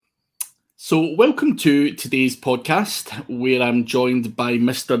So, welcome to today's podcast where I'm joined by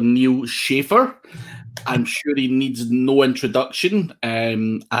Mr. Neal Schaffer. I'm sure he needs no introduction,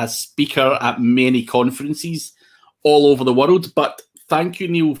 a speaker at many conferences all over the world. But thank you,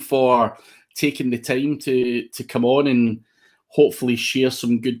 Neal, for taking the time to come on and hopefully share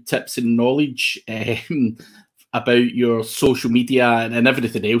some good tips and knowledge about your social media and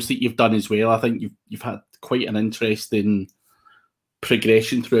everything else that you've done as well. I think you've had quite an interesting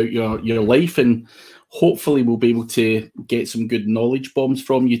progression throughout your life, and hopefully we'll be able to get some good knowledge bombs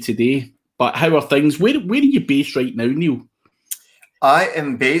from you today. But how are things? Where are you based right now, Neal? I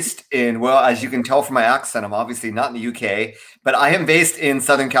am based in, well, as you can tell from my accent, I'm obviously not in the UK, but I am based in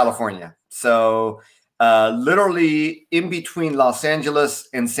Southern California. So literally in between Los Angeles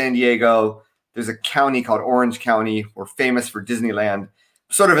and San Diego, there's a county called Orange County. We're famous for Disneyland,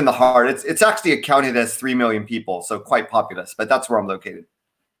 sort of in the heart. It's actually a county that's 3 million people, so quite populous, but that's where I'm located.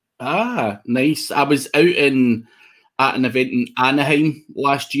 Ah, nice. I was out at an event in Anaheim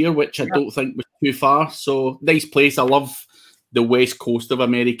last year, which I don't think was too far. So nice place. I love the west coast of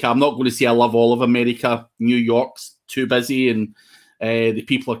America. I'm not going to say I love all of America. New York's too busy and the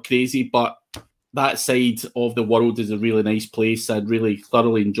people are crazy, but that side of the world is a really nice place. I really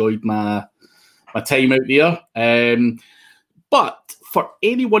thoroughly enjoyed my time out there. But for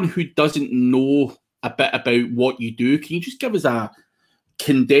anyone who doesn't know a bit about what you do, can you just give us a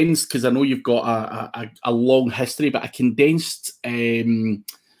condensed, because I know you've got a long history, but a condensed bit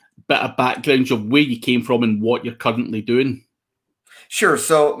of background of where you came from and what you're currently doing? Sure.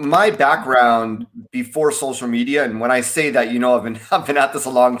 So my background before social media, and when I say that, I've been at this a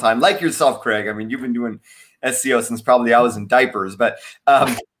long time, like yourself, Craig. I mean, you've been doing SEO since probably I was in diapers, but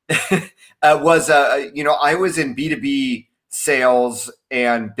I was in B2B sales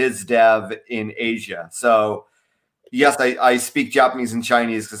and biz dev in Asia. So yes, I speak Japanese and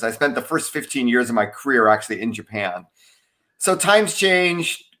Chinese because I spent the first 15 years of my career actually in Japan. So times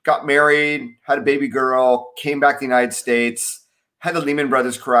changed, got married, had a baby girl, came back to the United States, had the Lehman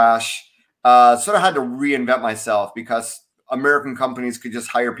Brothers crash, sort of had to reinvent myself because American companies could just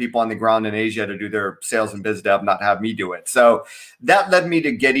hire people on the ground in Asia to do their sales and biz dev, not have me do it. So that led me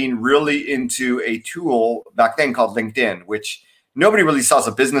to getting really into a tool back then called LinkedIn, which nobody really saw as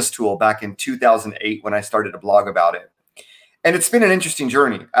a business tool back in 2008 when I started to blog about it. And it's been an interesting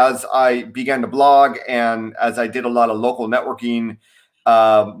journey as I began to blog and as I did a lot of local networking.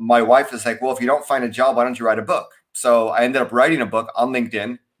 My wife is like, well, if you don't find a job, why don't you write a book? So I ended up writing a book on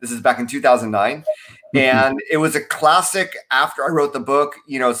LinkedIn. This is back in 2009. And it was a classic after I wrote the book,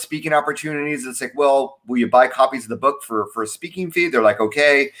 speaking opportunities. It's like, well, will you buy copies of the book for a speaking fee? They're like,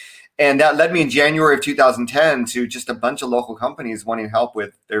 okay. And that led me in January of 2010 to just a bunch of local companies wanting help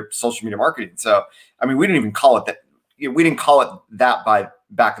with their social media marketing. So, I mean, we didn't even call it that. We didn't call it that by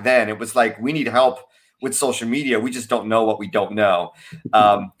back then. It was like, we need help with social media. We just don't know what we don't know.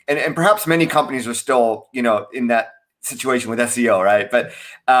 And perhaps many companies are still, in that situation with SEO, right? But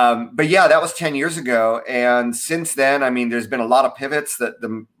yeah, that was 10 years ago. And since then, I mean, there's been a lot of pivots that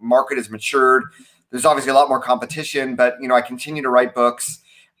the market has matured. There's obviously a lot more competition, but, I continue to write books.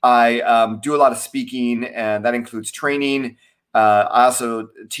 I do a lot of speaking, and that includes training. I also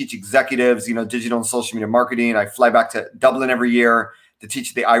teach executives, digital and social media marketing. I fly back to Dublin every year to teach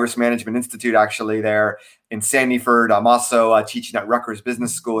at the Iris Management Institute, actually, there in Sandyford. I'm also teaching at Rutgers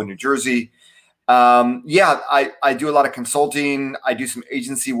Business School in New Jersey. I do a lot of consulting. I do some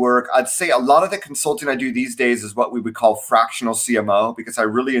agency work. I'd say a lot of the consulting I do these days is what we would call fractional CMO, because I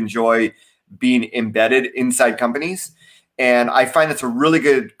really enjoy being embedded inside companies. And I find it's a really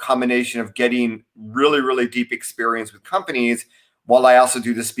good combination of getting really, really deep experience with companies while I also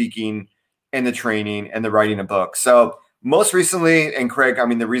do the speaking and the training and the writing a book. So most recently, and Craig, I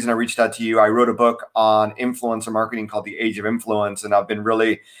mean, the reason I reached out to you, I wrote a book on influencer marketing called The Age of Influence. And I've been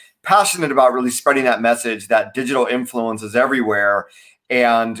really passionate about really spreading that message that digital influence is everywhere.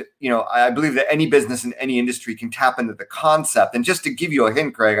 And, I believe that any business in any industry can tap into the concept. And just to give you a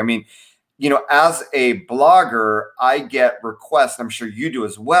hint, Craig, I mean, as a blogger, I get requests, I'm sure you do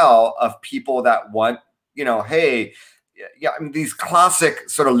as well, of people that want, hey, I mean, these classic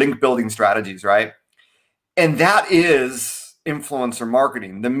sort of link building strategies, right? And that is influencer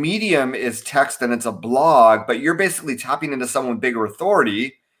marketing. The medium is text and it's a blog, but you're basically tapping into someone with bigger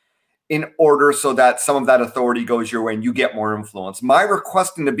authority in order so that some of that authority goes your way and you get more influence. My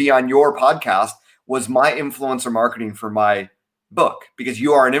requesting to be on your podcast was my influencer marketing for my book, because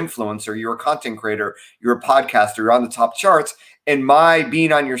you are an influencer, you're a content creator, you're a podcaster, you're on the top charts, and my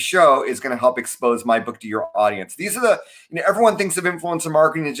being on your show is going to help expose my book to your audience. These are the, everyone thinks of influencer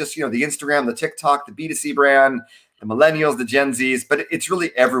marketing as just, the Instagram, the TikTok, the B2C brand, the millennials, the Gen Zs, but it's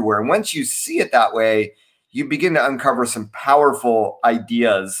really everywhere. And once you see it that way, you begin to uncover some powerful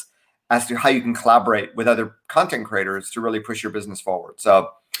ideas as to how you can collaborate with other content creators to really push your business forward. So,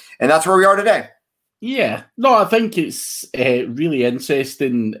 and that's where we are today. Yeah, no, I think it's really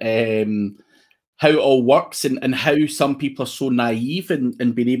interesting how it all works and how some people are so naive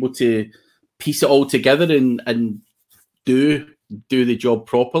and being able to piece it all together and do the job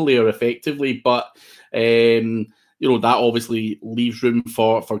properly or effectively. But that obviously leaves room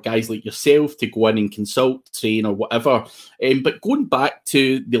for guys like yourself to go in and consult, train, or whatever. But going back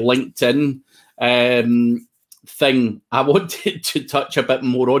to the LinkedIn thing, I wanted to touch a bit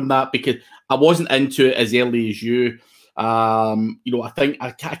more on that because I wasn't into it as early as you. I think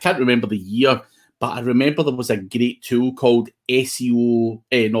I can't remember the year, but I remember there was a great tool called SEO.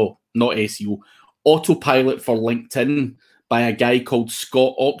 No, not SEO. Autopilot for LinkedIn by a guy called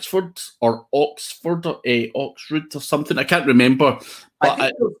Scott Oxford or Oxford or something. I can't remember. But I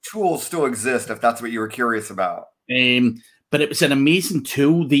think those tools still exist if that's what you were curious about. But it was an amazing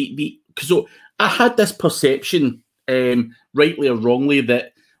tool. Because I had this perception, rightly or wrongly,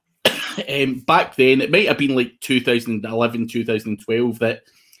 that back then, it might have been like 2011, 2012, that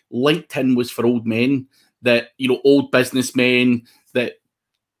LinkedIn was for old men, that, old businessmen that,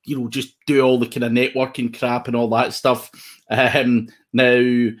 just do all the kind of networking crap and all that stuff.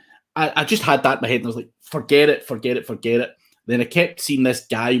 Now, I just had that in my head and I was like, forget it. Then I kept seeing this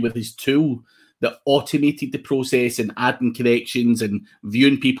guy with his tool that automated the process and adding connections and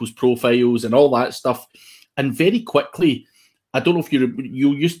viewing people's profiles and all that stuff. And very quickly, I don't know if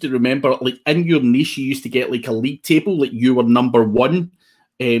you used to remember, like in your niche, you used to get like a league table, like you were number one,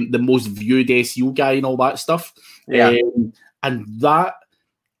 the most viewed SEO guy and all that stuff. Yeah. And that,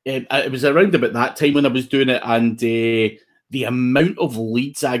 it was around about that time when I was doing it, and the amount of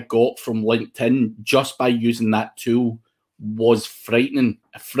leads I got from LinkedIn just by using that tool was frightening.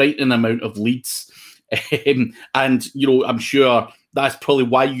 A frightening amount of leads. And, I'm sure that's probably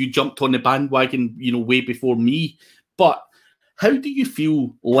why you jumped on the bandwagon, way before me. But how do you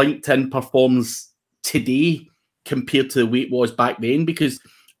feel LinkedIn performs today compared to the way it was back then? Because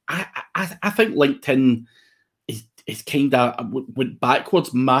I think LinkedIn is kind of went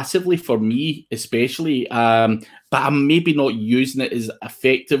backwards massively for me, especially. But I'm maybe not using it as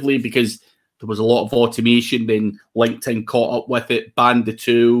effectively because there was a lot of automation. Then LinkedIn caught up with it, banned the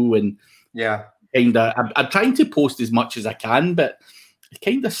tool, and kind of. I'm trying to post as much as I can, but it's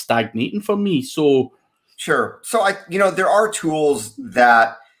kind of stagnating for me. So. Sure. So there are tools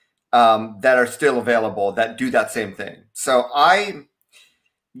that are still available that do that same thing. So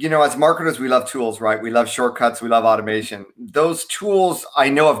as marketers, we love tools, right? We love shortcuts. We love automation. Those tools, I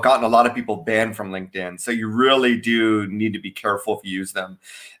know, have gotten a lot of people banned from LinkedIn. So you really do need to be careful if you use them.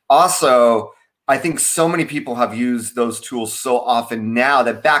 Also, I think so many people have used those tools so often now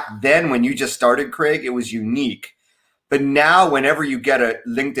that back then when you just started, Craig, it was unique. But now whenever you get a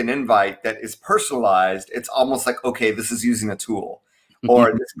LinkedIn invite that is personalized, it's almost like, okay, this is using a tool.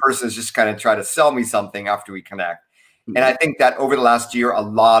 Or this person is just kind of trying to sell me something after we connect. And I think that over the last year, a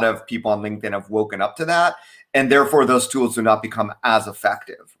lot of people on LinkedIn have woken up to that. And therefore, those tools do not become as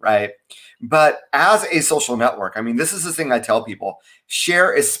effective, right? But as a social network, this is the thing I tell people.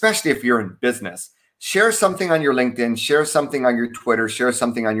 Share, especially if you're in business, share something on your LinkedIn, share something on your Twitter, share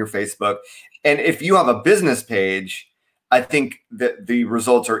something on your Facebook. And if you have a business page, I think that the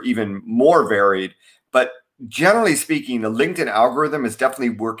results are even more varied. But generally speaking, the LinkedIn algorithm is definitely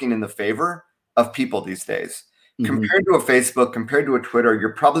working in the favor of people these days. Compared to a Facebook, compared to a Twitter,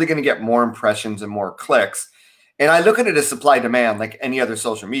 you're probably going to get more impressions and more clicks. And I look at it as supply demand like any other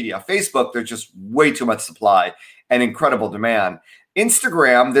social media. Facebook, there's just way too much supply and incredible demand.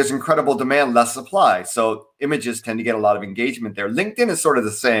 Instagram, there's incredible demand, less supply. So images tend to get a lot of engagement there. LinkedIn is sort of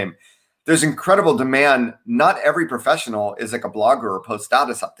the same. There's incredible demand. Not every professional is like a blogger or post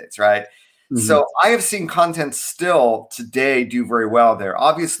status updates, right? So I have seen content still today do very well there.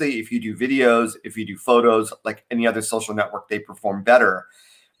 Obviously, if you do videos, if you do photos, like any other social network, they perform better.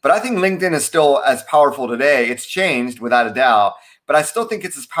 But I think LinkedIn is still as powerful today. It's changed without a doubt, but I still think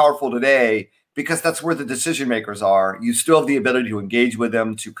it's as powerful today because that's where the decision makers are. You still have the ability to engage with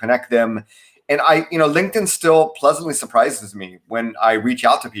them, to connect them. And LinkedIn still pleasantly surprises me when I reach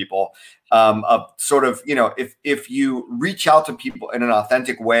out to people. If you reach out to people in an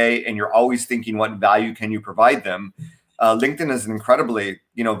authentic way and you're always thinking what value can you provide them, LinkedIn is an incredibly,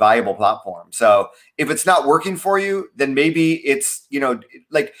 valuable platform. So if it's not working for you, then maybe it's,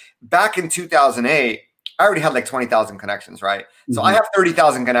 like back in 2008, I already had like 20,000 connections, right? So I have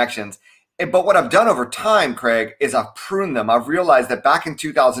 30,000 connections. But what I've done over time, Craig, is I've pruned them. I've realized that back in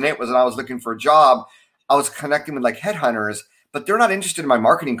 2008 was when I was looking for a job. I was connecting with like headhunters, but they're not interested in my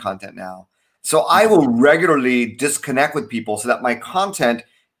marketing content now. So I will regularly disconnect with people so that my content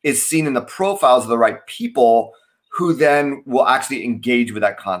is seen in the profiles of the right people who then will actually engage with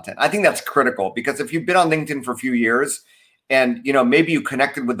that content. I think that's critical, because if you've been on LinkedIn for a few years and, you know, maybe you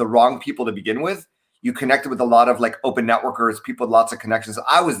connected with the wrong people to begin with, you connected with a lot of like open networkers, people with lots of connections.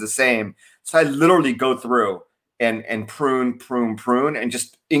 I was the same. So I literally go through and prune, and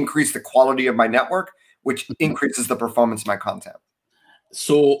just increase the quality of my network, which increases the performance of my content.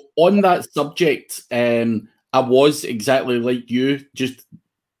 So on that subject, I was exactly like you, just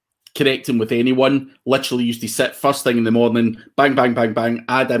connecting with anyone. Literally used to sit first thing in the morning, bang, bang, bang, bang,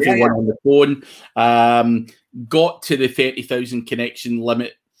 add everyone on the phone. Got to the 30,000 connection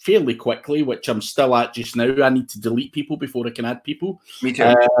limit fairly quickly, which I'm still at just now. I need to delete people before I can add people. Me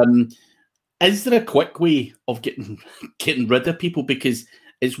too. Is there a quick way of getting rid of people? Because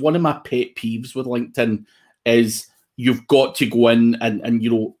it's one of my pet peeves with LinkedIn is you've got to go in and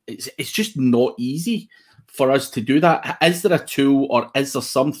you know, it's just not easy for us to do that. Is there a tool or is there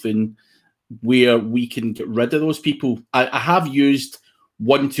something where we can get rid of those people? I have used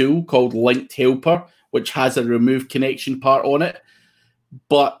one tool called Linked Helper, which has a remove connection part on it.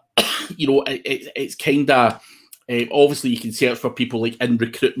 But, you know, it's kind of, obviously you can search for people like in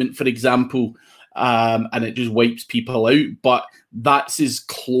recruitment, for example, and it just wipes people out. But that's as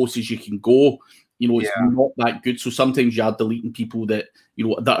close as you can go. You know, it's not that good. So sometimes you are deleting people that, you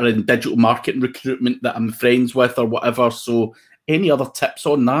know, that are in digital marketing recruitment that I'm friends with or whatever. So any other tips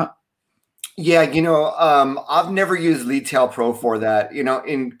on that? Yeah, you know, I've never used Leadtail Pro for that. You know,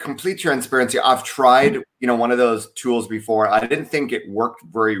 in complete transparency, I've tried, you know, one of those tools before. I didn't think it worked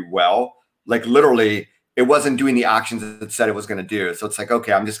very well. Like literally, it wasn't doing the actions it said it was going to do. So it's like,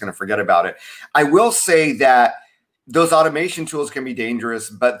 okay, I'm just going to forget about it. I will say that those automation tools can be dangerous,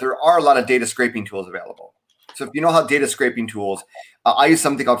 but there are a lot of data scraping tools available. So if you know how data scraping tools, I use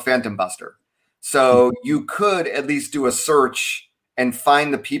something called Phantom Buster. So you could at least do a search and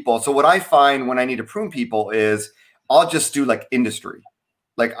find the people. So what I find when I need to prune people is I'll just do like industry.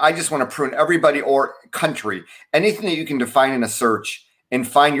 Like I just want to prune everybody or country, anything that you can define in a search and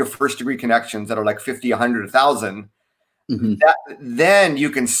find your first degree connections that are like 50, 100, 1,000. Then you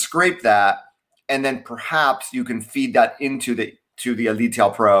can scrape that. And then perhaps you can feed that into the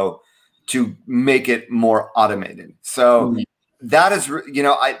Leadtail Pro to make it more automated. So that is, you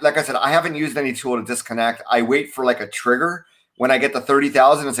know, like I said, I haven't used any tool to disconnect. I wait for like a trigger. When I get to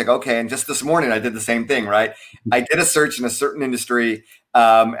 30,000, it's like, okay. And just this morning, I did the same thing, right? I did a search in a certain industry,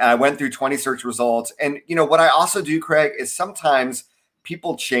 and I went through 20 search results. And, you know, what I also do, Craig, is sometimes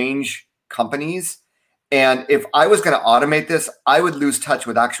people change companies. And if I was going to automate this, I would lose touch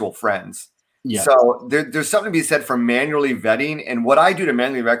with actual friends. Yeah. So there's something to be said for manually vetting. And what I do to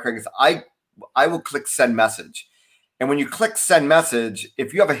manually vet, Craig, is I will click send message. And when you click send message,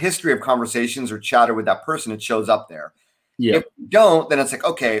 if you have a history of conversations or chatter with that person, it shows up there. Yeah. If you don't, then it's like,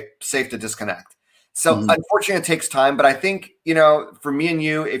 okay, safe to disconnect. So unfortunately, it takes time. But I think, you know, for me and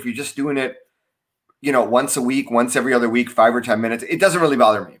you, if you're just doing it, you know, once a week, once every other week, 5 or 10 minutes, it doesn't really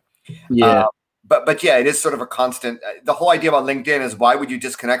bother me. Yeah. But yeah, it is sort of a constant. The whole idea about LinkedIn is why would you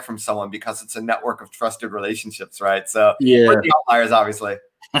disconnect from someone? Because it's a network of trusted relationships, right? So we're the outliers, obviously.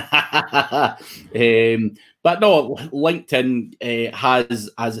 But no, LinkedIn has,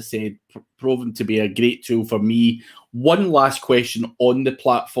 as I said, proven to be a great tool for me. One last question on the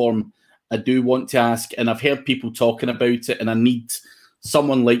platform I do want to ask, and I've heard people talking about it, and I need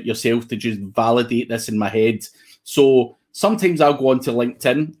someone like yourself to just validate this in my head. So sometimes I'll go onto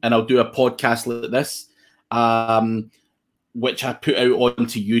LinkedIn and I'll do a podcast like this, which I put out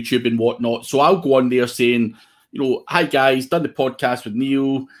onto YouTube and whatnot. So I'll go on there saying, you know, hi guys, done the podcast with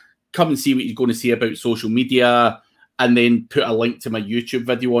Neal. Come and see what he's going to say about social media, and then put a link to my YouTube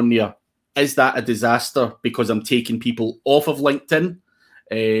video on there. Is that a disaster because I'm taking people off of LinkedIn?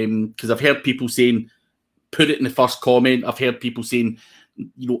 Because I've heard people saying, put it in the first comment. I've heard people saying,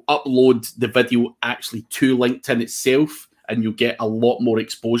 you know, upload the video actually to LinkedIn itself, and you'll get a lot more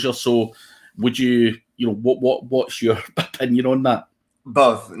exposure. So, would you, you know, what's your opinion on that?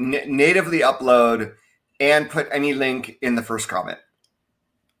 Both natively upload and put any link in the first comment.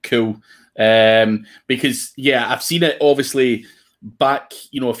 Cool. Because yeah, I've seen it obviously back,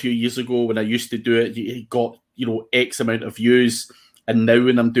 you know, a few years ago when I used to do it. It got, you know, X amount of views, and now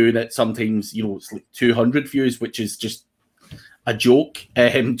when I'm doing it, sometimes, you know, it's like 200 views, which is just a joke.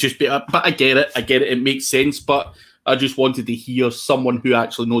 But I get it. It makes sense. But I just wanted to hear someone who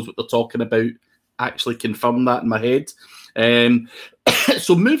actually knows what they're talking about actually confirm that in my head.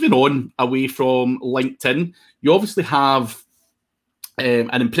 So moving on away from LinkedIn, you obviously have an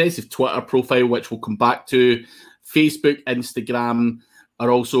impressive Twitter profile, which we'll come back to. Facebook, Instagram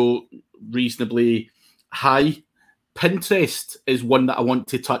are also reasonably high. Pinterest is one that I want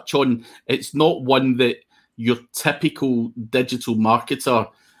to touch on. It's not one that your typical digital marketer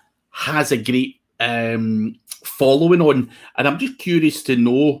has a great following on. And I'm just curious to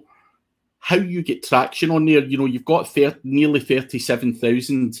know how you get traction on there. You know, you've got nearly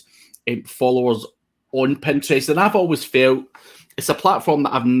 37,000 followers on Pinterest. And I've always felt it's a platform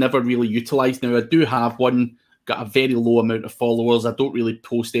that I've never really utilized. Now, I do have one, got a very low amount of followers. I don't really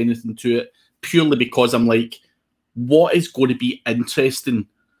post anything to it purely because I'm like, what is going to be interesting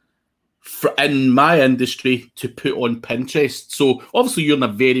for in my industry to put on Pinterest? So obviously you're in a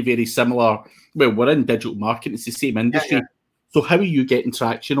very, very similar, well, we're in digital marketing. It's the same industry. Yeah. So how are you getting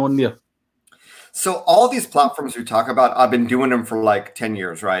traction on there? So all these platforms we talk about, I've been doing them for like 10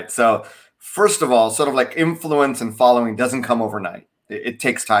 years, right? So first of all, sort of like influence and following doesn't come overnight. It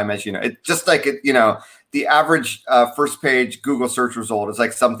takes time, as you know. It's just like, the average first page Google search result is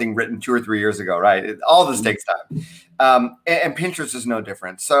like something written 2 or 3 years ago, right? All this takes time. And Pinterest is no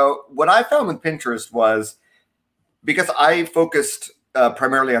different. So what I found with Pinterest was, because I focused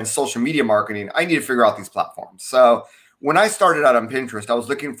primarily on social media marketing, I need to figure out these platforms. So when I started out on Pinterest, I was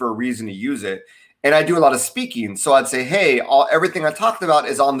looking for a reason to use it. And I do a lot of speaking. So I'd say, hey, everything I talked about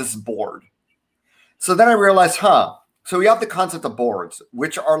is on this board. So then I realized, so we have the concept of boards,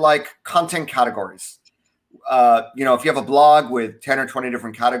 which are like content categories. If you have a blog with 10 or 20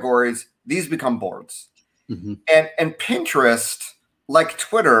 different categories, these become boards. Mm-hmm. And Pinterest, like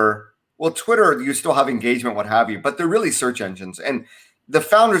Twitter, well, Twitter, you still have engagement, what have you, but they're really search engines. And the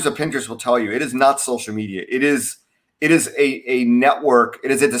founders of Pinterest will tell you it is not social media. It is a network.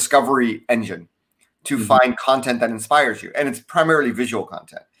 It is a discovery engine to find content that inspires you. And it's primarily visual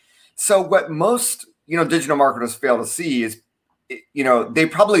content. So what most, digital marketers fail to see is, they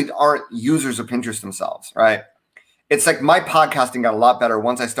probably aren't users of Pinterest themselves, right? It's like my podcasting got a lot better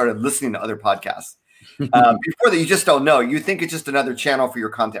once I started listening to other podcasts. Before that, you just don't know. You think it's just another channel for your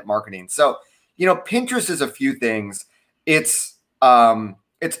content marketing. So, Pinterest is a few things. It's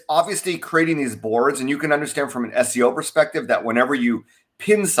obviously creating these boards, and you can understand from an SEO perspective that whenever you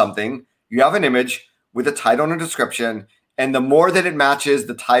pin something, you have an image with a title and a description, and the more that it matches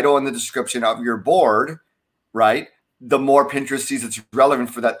the title and the description of your board, right, the more Pinterest sees it's relevant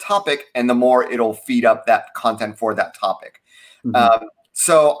for that topic, and the more it'll feed up that content for that topic. Mm-hmm.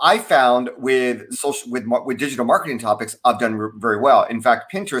 So I found with digital marketing topics, I've done very well. In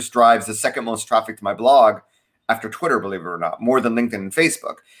fact, Pinterest drives the second most traffic to my blog after Twitter, believe it or not, more than LinkedIn and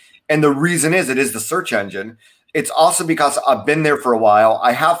Facebook. And the reason is it is the search engine. It's also because I've been there for a while.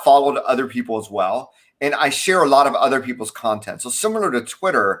 I have followed other people as well, and I share a lot of other people's content. So similar to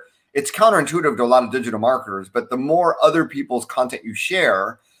Twitter, it's counterintuitive to a lot of digital marketers, but the more other people's content you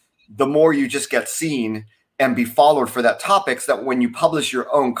share, the more you just get seen and be followed for that topic, so that when you publish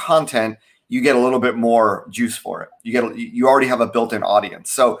your own content, you get a little bit more juice for it. You already have a built-in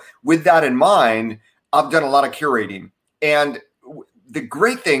audience. So with that in mind, I've done a lot of curating. And the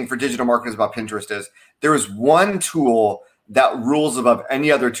great thing for digital marketers about Pinterest is there is one tool that rules above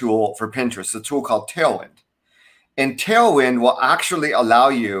any other tool for Pinterest, a tool called Tailwind. And Tailwind will actually allow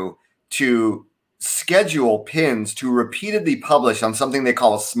you to schedule pins to repeatedly publish on something they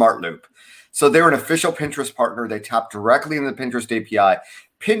call a smart loop. So they're an official Pinterest partner. They tap directly in the Pinterest API.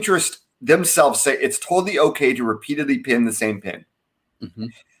 Pinterest themselves say it's totally okay to repeatedly pin the same pin. Mm-hmm.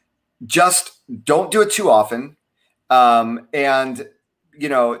 Just don't do it too often. I'd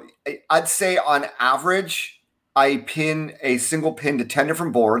say on average, I pin a single pin to 10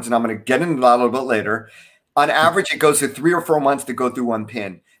 different boards, and I'm going to get into that a little bit later. On average, it goes to 3 or 4 months to go through one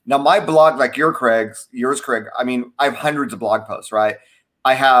pin. Now, my blog, like yours, Craig, I mean, I have hundreds of blog posts, right?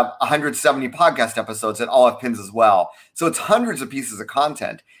 I have 170 podcast episodes that all have pins as well. So it's hundreds of pieces of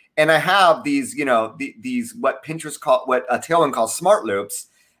content. And I have these, these what Tailwind calls smart loops,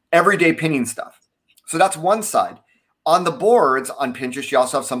 everyday pinning stuff. So that's one side. On the boards on Pinterest, you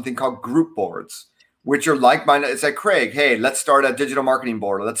also have something called group boards, which are like-minded. It's like, Craig, hey, let's start a digital marketing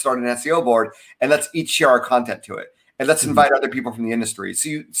board, or let's start an SEO board, and let's each share our content to it. And let's invite other people from the industry.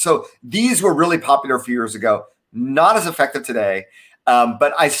 So these were really popular a few years ago, not as effective today.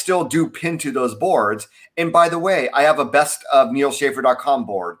 But I still do pin to those boards. And by the way, I have a best of nealschaffer.com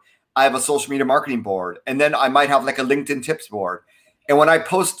board. I have a social media marketing board. And then I might have like a LinkedIn tips board. And when I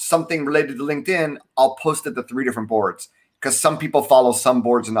post something related to LinkedIn, I'll post it to 3 different boards, because some people follow some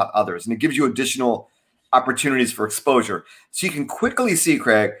boards and not others. And it gives you additional opportunities for exposure. So you can quickly see,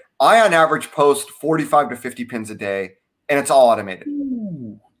 Craig, I on average post 45 to 50 pins a day, and it's all automated.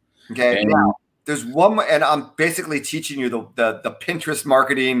 Okay. Now, There's one, and I'm basically teaching you the Pinterest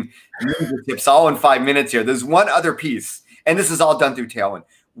marketing ninja tips all in 5 minutes here. There's one other piece, and this is all done through Tailwind.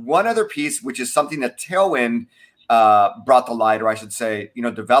 One other piece, which is something that Tailwind brought to light, or I should say,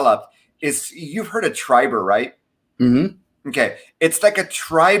 developed, is you've heard of Triber, right? Mm-hmm. Okay. It's like a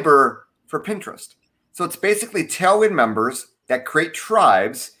Triber for Pinterest. So it's basically Tailwind members that create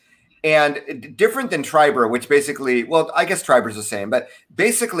tribes, and different than Triber, which basically, well, I guess Triber is the same, but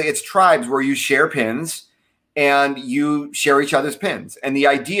basically it's tribes where you share pins and you share each other's pins. And the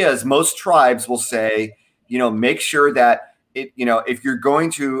idea is most tribes will say, make sure that if you're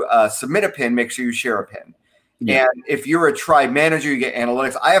going to submit a pin, make sure you share a pin. Yeah. And if you're a tribe manager, you get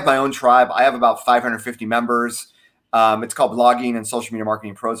analytics. I have my own tribe. I have about 550 members. It's called Blogging and Social Media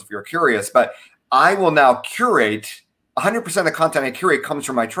Marketing Pros, if you're curious. But I will now curate 100% of the content I curate comes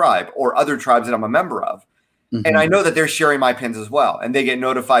from my tribe or other tribes that I'm a member of. Mm-hmm. And I know that they're sharing my pins as well. And they get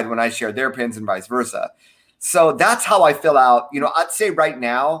notified when I share their pins and vice versa. So that's how I fill out. I'd say right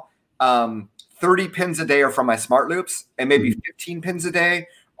now, 30 pins a day are from my Smart Loops, and maybe 15 pins a day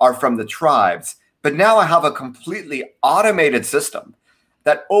are from the tribes. But now I have a completely automated system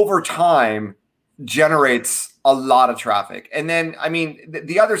that over time generates a lot of traffic. And then,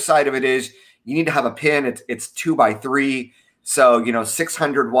 the other side of it is you need to have a pin. It's 2x3. So,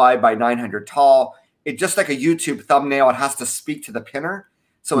 600 wide by 900 tall. It just like a YouTube thumbnail, it has to speak to the pinner.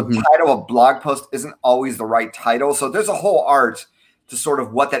 So a title of blog post isn't always the right title. So there's a whole art to sort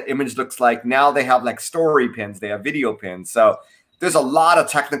of what that image looks like. Now they have like story pins, they have video pins. So there's a lot of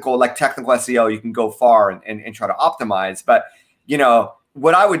technical SEO. You can go far and try to optimize. But,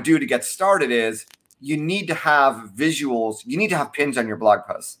 what I would do to get started is you need to have visuals. You need to have pins on your blog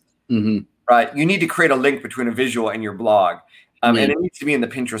posts, right? You need to create a link between a visual and your blog. And it needs to be in the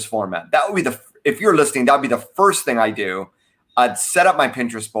Pinterest format. That would be if you're listening, that would be the first thing I do. I'd set up my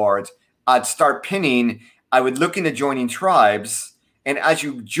Pinterest boards. I'd start pinning. I would look into joining tribes. And as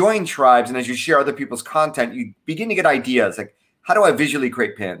you join tribes and as you share other people's content, you begin to get ideas like, how do I visually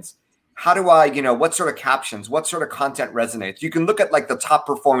create pins? How do I, what sort of captions, what sort of content resonates? You can look at like the top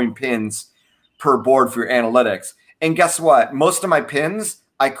performing pins per board for your analytics. And guess what? Most of my pins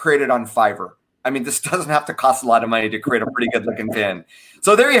I created on Fiverr. This doesn't have to cost a lot of money to create a pretty good looking pin.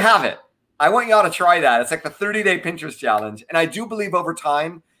 So there you have it. I want you all to try that. It's like the 30-day Pinterest challenge. And I do believe over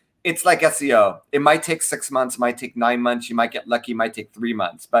time, it's like SEO. It might take 6 months, might take 9 months. You might get lucky, might take 3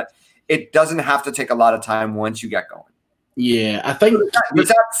 months. But it doesn't have to take a lot of time once you get going. Yeah, I think... Does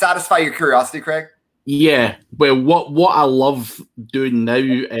that satisfy your curiosity, Craig? Yeah. Well, what I love doing now,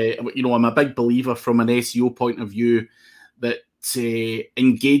 I'm a big believer from an SEO point of view that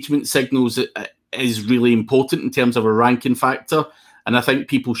engagement signals is really important in terms of a ranking factor. And I think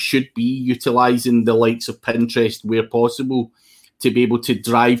people should be utilizing the likes of Pinterest where possible to be able to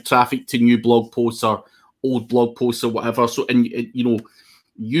drive traffic to new blog posts or old blog posts or whatever. So, and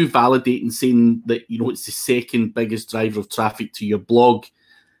you validating saying that, it's the second biggest driver of traffic to your blog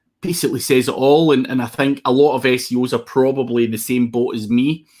basically says it all. And I think a lot of SEOs are probably in the same boat as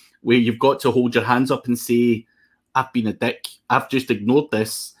me, where you've got to hold your hands up and say, I've been a dick. I've just ignored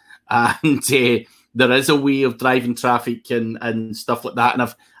this. And there is a way of driving traffic and stuff like that.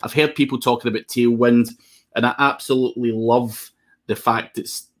 And I've heard people talking about Tailwind, and I absolutely love the fact that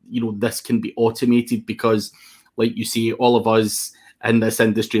this can be automated because, like you say, all of us in this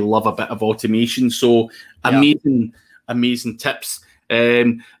industry love a bit of automation. So amazing tips.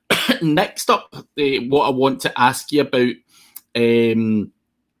 Next up, what I want to ask you about,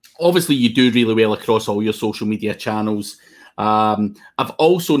 obviously you do really well across all your social media channels. I've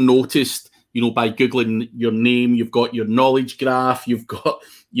also noticed, by Googling your name, you've got your knowledge graph, you've got,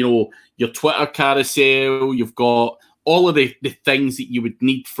 your Twitter carousel, you've got all of the things that you would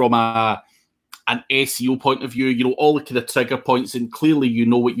need from an SEO point of view, all the kind of trigger points, and clearly you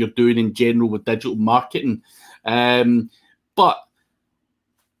know what you're doing in general with digital marketing. But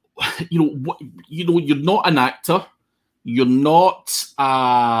you're not an actor, you're not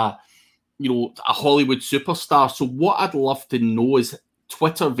a Hollywood superstar. So what I'd love to know is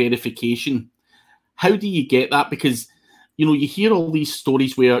Twitter verification. How do you get that? Because you hear all these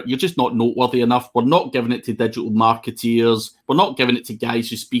stories where you're just not noteworthy enough. We're not giving it to digital marketeers. We're not giving it to guys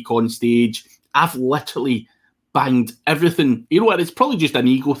who speak on stage. I've literally banged everything. It's probably just an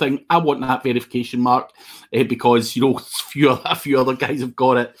ego thing. I want that verification mark because, a few other guys have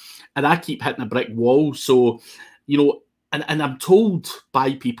got it. And I keep hitting a brick wall. So, and I'm told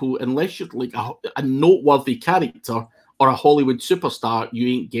by people, unless you're like a noteworthy character or a Hollywood superstar, you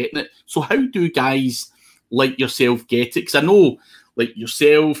ain't getting it. So how do guys like yourself get it? Because I know, like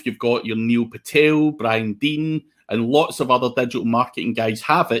yourself, you've got your Neal Patel, Brian Dean, and lots of other digital marketing guys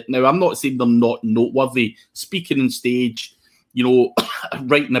have it. Now, I'm not saying they're not noteworthy. Speaking on stage,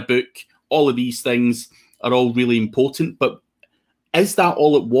 writing a book, all of these things are all really important. But is that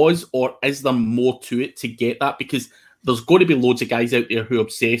all it was, or is there more to it to get that? Because there's going to be loads of guys out there who are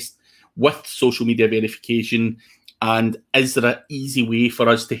obsessed with social media verification. And is there an easy way for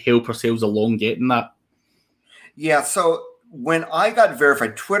us to help ourselves along getting that? Yeah, so when I got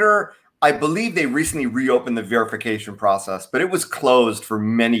verified, Twitter, I believe they recently reopened the verification process, but it was closed for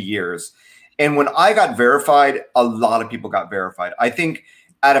many years. And when I got verified, a lot of people got verified. I think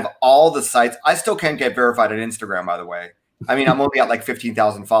out of all the sites, I still can't get verified on Instagram, by the way. I mean, I'm only at like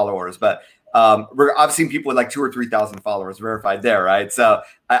 15,000 followers, but I've seen people with like 2,000 or 3,000 followers verified there, right? So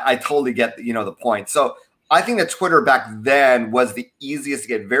I totally get, the point. So I think that Twitter back then was the easiest to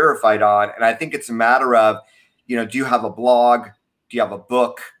get verified on. And I think it's a matter of, do you have a blog? Do you have a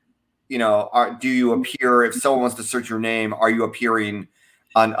book? Do you appear, if someone wants to search your name, are you appearing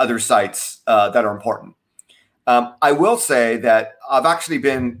on other sites that are important? I will say that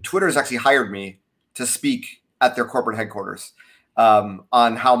Twitter's actually hired me to speak at their corporate headquarters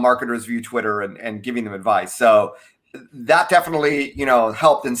on how marketers view Twitter and giving them advice. So that definitely,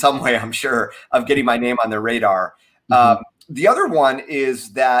 helped in some way, I'm sure, of getting my name on their radar. Mm-hmm. The other one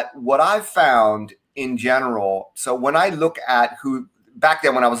is that what I've found in general, so when I look at back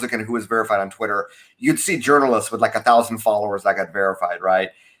then when I was looking at who was verified on Twitter, you'd see journalists with like 1,000 followers that got verified, right?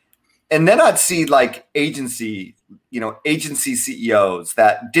 And then I'd see like agency CEOs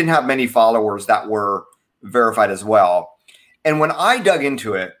that didn't have many followers that were verified as well. And when I dug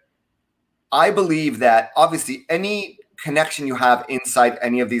into it, I believe that obviously any connection you have inside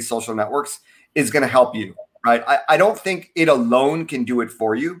any of these social networks is going to help you, right? I don't think it alone can do it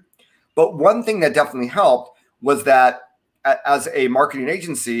for you. But one thing that definitely helped was that as a marketing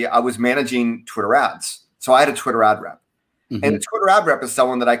agency, I was managing Twitter ads. So I had a Twitter ad rep. Mm-hmm. And a Twitter ad rep is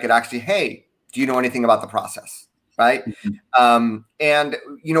someone that I could actually, hey, do you know anything about the process? Right. Mm-hmm. And,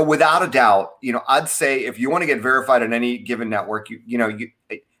 without a doubt, I'd say if you want to get verified on any given network,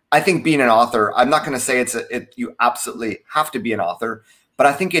 I think being an author, I'm not going to say you absolutely have to be an author, but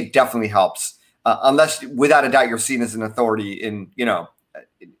I think it definitely helps. Unless without a doubt, you're seen as an authority in Rand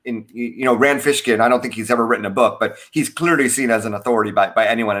Fishkin. I don't think he's ever written a book, but he's clearly seen as an authority by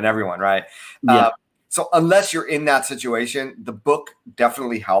anyone and everyone. Right. Yeah. So unless you're in that situation, the book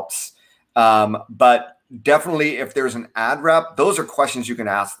definitely helps. But definitely if there's an ad rep, those are questions you can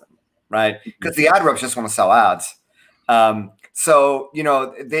ask them, right? Because the ad reps just want to sell ads. So,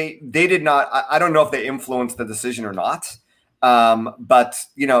 they did not, I don't know if they influenced the decision or not. But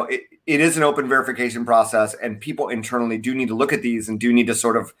it is an open verification process, and people internally do need to look at these and do need to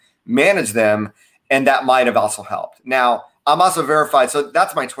sort of manage them. And that might have also helped. Now, I'm also verified. So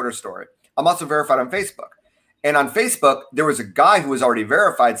that's my Twitter story. I'm also verified on Facebook. And on Facebook, there was a guy who was already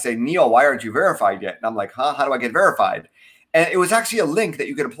verified saying, Neal, why aren't you verified yet? And I'm like, how do I get verified? And it was actually a link that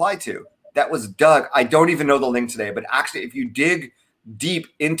you could apply to. That was Doug. I don't even know the link today, but actually, if you dig deep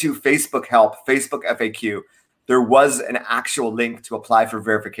into Facebook help, Facebook FAQ, there was an actual link to apply for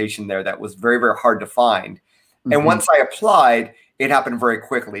verification there that was very, very hard to find. Mm-hmm. And once I applied, it happened very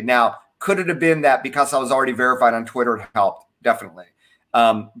quickly. Now, could it have been that because I was already verified on Twitter, it helped? Definitely.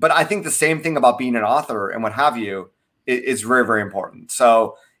 But I think the same thing about being an author and what have you is very, very important.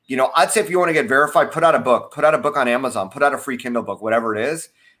 So, I'd say if you want to get verified, put out a book on Amazon, put out a free Kindle book, whatever it is.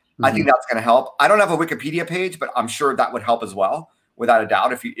 Mm-hmm. I think that's going to help. I don't have a Wikipedia page, but I'm sure that would help as well, without a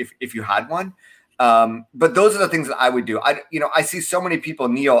doubt, if you had one. But those are the things that I would do. I see so many people,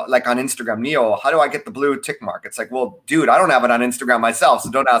 Neal, like on Instagram, Neal, how do I get the blue tick mark? It's like, well, dude, I don't have it on Instagram myself,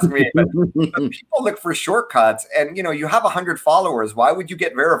 so don't ask me. But people look for shortcuts, and you have 100 followers. Why would you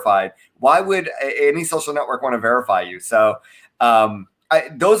get verified? Why would any social network want to verify you? So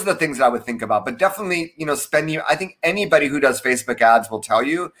those are the things that I would think about. But definitely, I think anybody who does Facebook ads will tell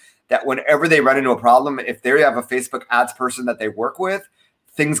you that whenever they run into a problem, if they have a Facebook ads person that they work with,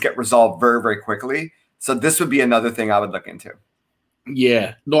 things get resolved very, very quickly. So this would be another thing I would look into.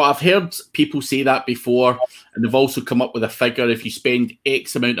 Yeah. No, I've heard people say that before, and they've also come up with a figure. If you spend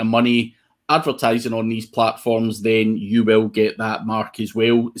X amount of money advertising on these platforms, then you will get that mark as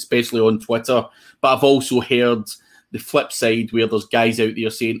well, especially on Twitter. But I've also heard the flip side where there's guys out there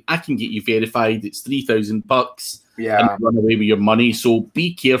saying, I can get you verified. It's $3,000. Yeah. And run away with your money. So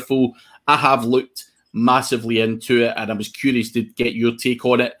be careful. I have looked massively into it, and I was curious to get your take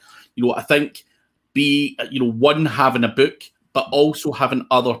on it. I think one, having a book, but also having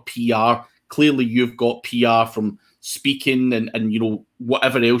other PR. Clearly you've got PR from speaking and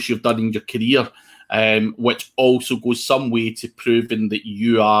whatever else you've done in your career, which also goes some way to proving that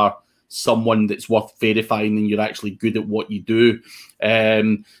you are someone that's worth verifying and you're actually good at what you do.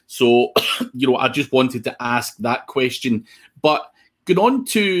 So, I just wanted to ask that question. But going on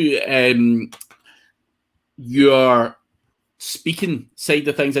to your speaking side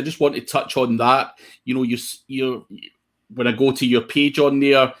of things, I just want to touch on that. You're when I go to your page on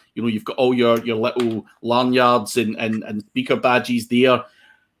there, you've got all your little lanyards and speaker badges there.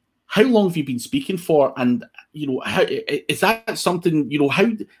 How long have you been speaking for? And, how is that something,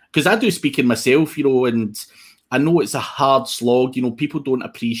 because I do speaking myself, and I know it's a hard slog. People don't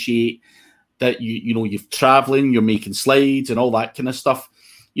appreciate that you're traveling, you're making slides and all that kind of stuff,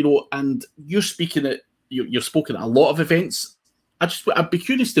 and you're speaking at, you're spoken at a lot of events. I'd be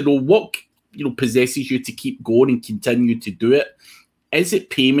curious to know what, possesses you to keep going and continue to do it. Is it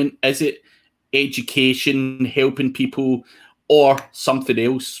payment? Is it education, helping people, or something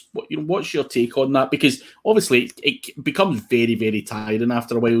else? What's your take on that? Because obviously it becomes very, very tiring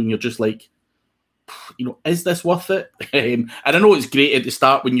after a while, and you're just like, is this worth it? And I know it's great at the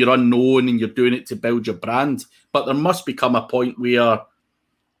start when you're unknown and you're doing it to build your brand, but there must become a point where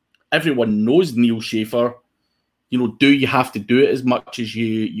everyone knows Neal Schaffer. Do you have to do it as much as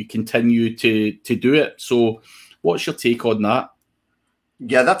you continue to do it? So what's your take on that?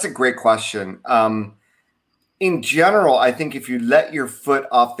 Yeah, that's a great question. In general, I think if you let your foot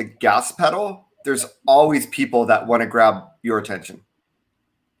off the gas pedal, there's always people that want to grab your attention.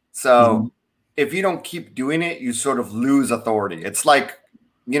 So if you don't keep doing it, you sort of lose authority. It's like,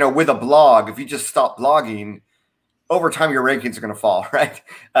 with a blog, if you just stop blogging, over time your rankings are going to fall, right?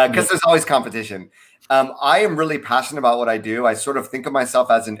 Because there's always competition. I am really passionate about what I do. I sort of think of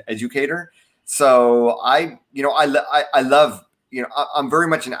myself as an educator. So I love, I'm very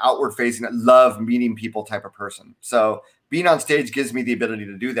much an outward facing, love meeting people type of person. So being on stage gives me the ability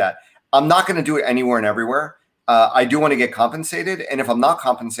to do that. I'm not going to do it anywhere and everywhere. I do want to get compensated. And if I'm not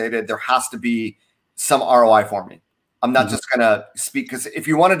compensated, there has to be some ROI for me. I'm not just going to speak, because if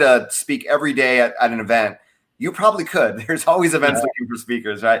you wanted to speak every day at an event, you probably could. There's always events looking for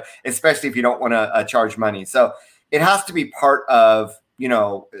speakers, right? Especially if you don't want to charge money. So it has to be part of,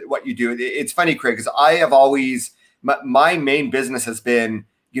 what you do. It's funny, Craig, because I have always, my main business has been,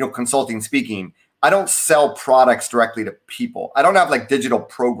 consulting, speaking. I don't sell products directly to people. I don't have like digital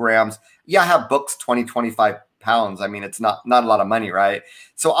programs. Yeah, I have books, 20, 25 pounds. I mean, it's not a lot of money, right?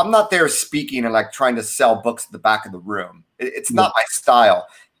 So I'm not there speaking and like trying to sell books at the back of the room. It's not my style.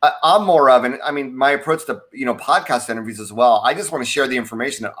 I'm more of, and I mean, my approach to, podcast interviews as well. I just want to share the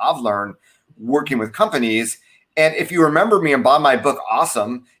information that I've learned working with companies. And if you remember me and buy my book,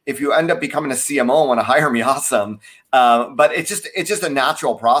 awesome. If you end up becoming a CMO and want to hire me, awesome. But it's just a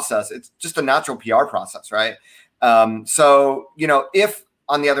natural process. It's just a natural PR process, right? So, if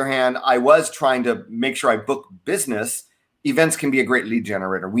on the other hand, I was trying to make sure I book business, events can be a great lead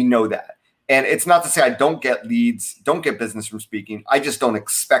generator. We know that. And it's not to say I don't get leads, don't get business from speaking. I just don't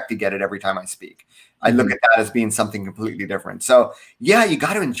expect to get it every time I speak. I look at that as being something completely different. So yeah, you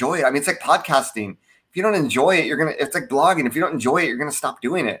got to enjoy it. I mean, it's like podcasting. If you don't enjoy it, it's like blogging. If you don't enjoy it, you're going to stop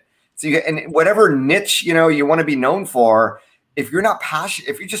doing it. So and whatever niche, you want to be known for, if you're not passionate,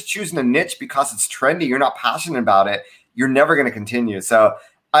 if you're just choosing a niche because it's trendy, you're not passionate about it, you're never going to continue. So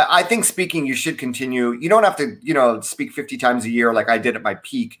I think speaking, you should continue. You don't have to, speak 50 times a year like I did at my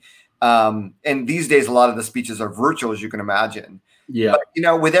peak. And these days, a lot of the speeches are virtual, as you can imagine. Yeah.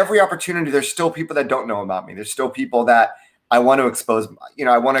 But, with every opportunity, there's still people that don't know about me. There's still people that I want to expose,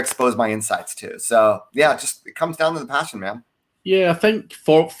 I want to expose my insights to. So yeah, it comes down to the passion, man. Yeah. I think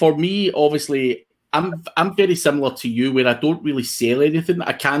for me, obviously, I'm very similar to you, where I don't really sell anything.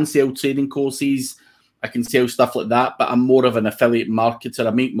 I can sell training courses, I can sell stuff like that, but I'm more of an affiliate marketer.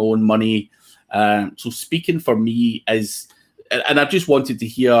 I make my own money. So speaking for me is, and I just wanted to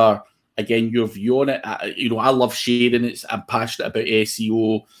hear again your view on it. I love sharing it. I'm passionate about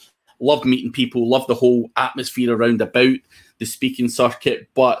SEO. Love meeting people. Love the whole atmosphere around about the speaking circuit.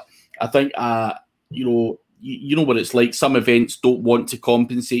 But I think you know what it's like. Some events don't want to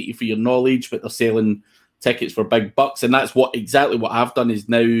compensate you for your knowledge, but they're selling tickets for big bucks, and that's exactly what I've done. Is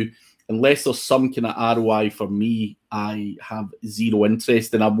now, unless there's some kind of ROI for me, I have zero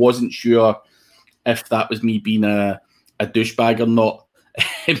interest, and I wasn't sure if that was me being a douchebag or not.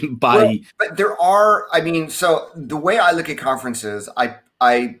 But there are, so the way I look at conferences,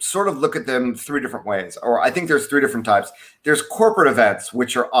 I sort of look at them three different ways, or I think there's three different types. There's corporate events,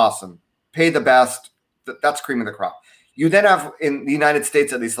 which are awesome, pay the best. That's cream of the crop. You then have, in the United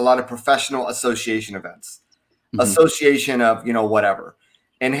States, at least, a lot of professional association events, association of, whatever.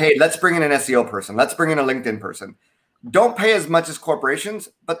 And hey, let's bring in an SEO person. Let's bring in a LinkedIn person. Don't pay as much as corporations,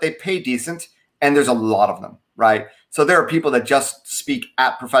 but they pay decent. And there's a lot of them, right? So there are people that just speak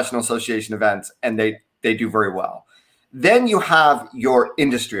at professional association events, and they do very well. Then you have your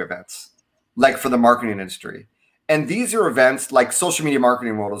industry events, like for the marketing industry. And these are events like Social Media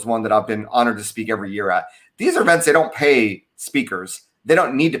Marketing World is one that I've been honored to speak every year at. These are events, they don't pay speakers. They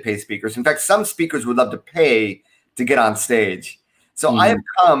don't need to pay speakers. In fact, some speakers would love to pay to get on stage. So I have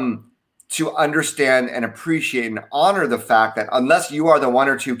come to understand and appreciate and honor the fact that unless you are the one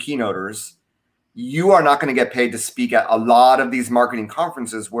or two keynoters, you are not going to get paid to speak at a lot of these marketing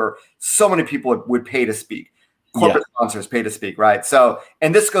conferences where so many people would pay to speak. Corporate sponsors pay to speak, right? So,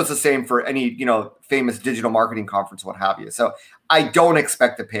 and this goes the same for any, famous digital marketing conference, what have you. So I don't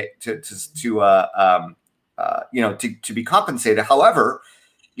expect to pay to be compensated. However,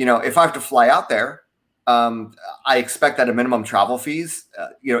 if I have to fly out there, I expect that a minimum travel fees,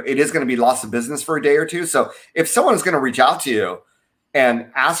 it is going to be loss of business for a day or two. So if someone is going to reach out to you and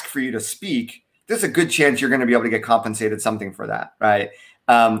ask for you to speak, there's a good chance you're going to be able to get compensated something for that, right?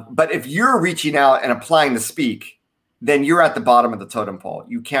 But if you're reaching out and applying to speak, then you're at the bottom of the totem pole.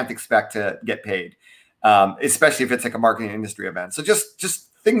 You can't expect to get paid, especially if it's like a marketing industry event. So just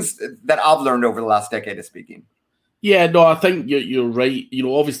things that I've learned over the last decade of speaking. Yeah, no, I think you're right.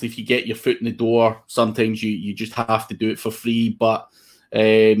 Obviously, if you get your foot in the door, sometimes you just have to do it for free. But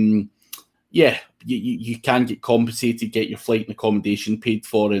you can get compensated, get your flight and accommodation paid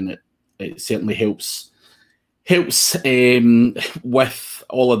for, and it certainly helps with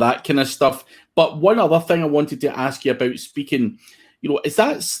all of that kind of stuff. But one other thing I wanted to ask you about speaking, is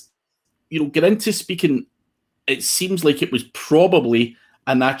that, get into speaking, it seems like it was probably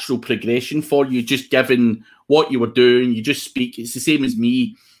a natural progression for you, just given what you were doing. You just speak. It's the same as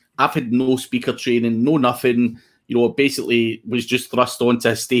me. I've had no speaker training, no nothing. Basically was just thrust onto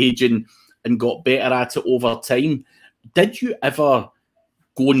a stage and got better at it over time. Did you ever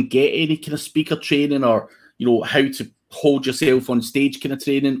go and get any kind of speaker training, or how to hold yourself on stage kind of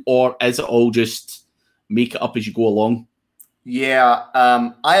training, or is it all just make it up as you go along? Yeah,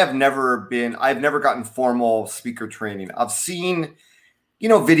 I've never gotten formal speaker training. I've seen,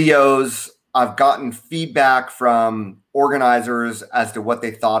 videos. I've gotten feedback from organizers as to what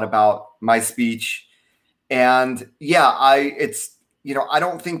they thought about my speech. And I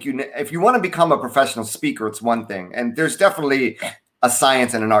don't think if you want to become a professional speaker, it's one thing. And there's definitely a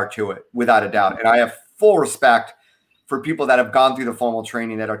science and an art to it, without a doubt. And I have full respect for people that have gone through the formal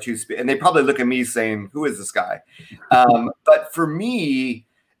training that are and they probably look at me saying, who is this guy? But for me,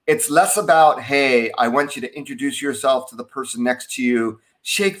 it's less about, hey, I want you to introduce yourself to the person next to you,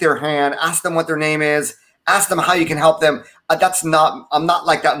 shake their hand, ask them what their name is, ask them how you can help them. I'm not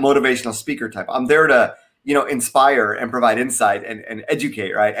like that motivational speaker type. I'm there to, inspire and provide insight and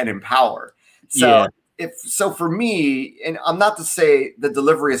educate, right? And empower. So for me, and I'm not to say the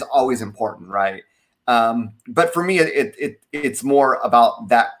delivery is always important, right? But for me, it's more about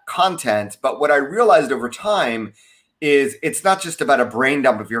that content. But what I realized over time is it's not just about a brain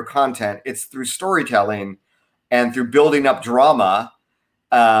dump of your content. It's through storytelling and through building up drama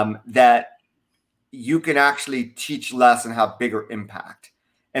that you can actually teach less and have bigger impact.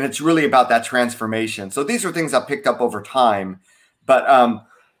 And it's really about that transformation. So these are things I picked up over time. But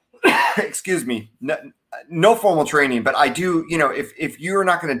excuse me, no formal training. But I do, if you're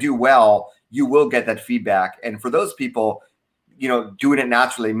not going to do well, you will get that feedback. And for those people, doing it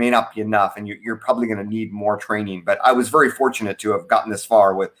naturally may not be enough, and you're probably going to need more training. But I was very fortunate to have gotten this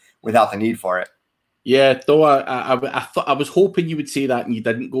far without the need for it. Yeah, though I was hoping you would say that, and you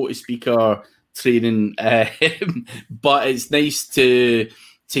didn't go to speaker training, but it's nice to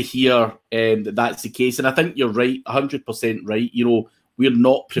hear that that's the case. And I think you're right, 100% right. We're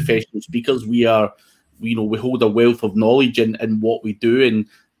not professional speakers. We are, we hold a wealth of knowledge in what we do, and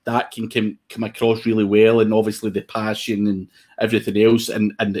that can come across really well. And obviously the passion and everything else,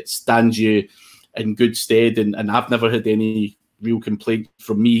 and it stands you in good stead. And I've never had any real complaint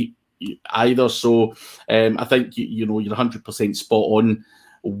from me either. So I think you're 100% spot on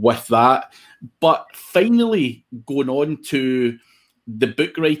with that. But finally, going on to the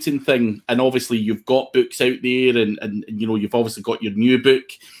book writing thing, and obviously you've got books out there, and you've obviously got your new book.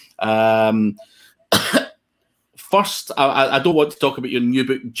 First, I don't want to talk about your new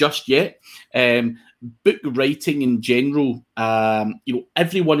book just yet. Book writing in general,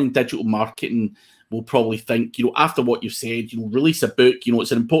 everyone in digital marketing will probably think, after what you've said, release a book,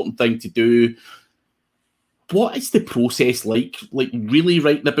 it's an important thing to do. What is the process like really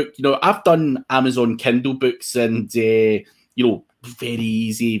writing a book? I've done Amazon Kindle books, and, very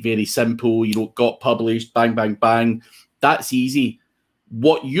easy, very simple, got published, bang, bang, bang. That's easy.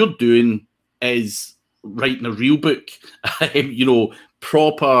 What you're doing is writing a real book,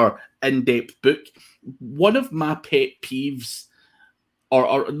 proper in-depth book. one of my pet peeves,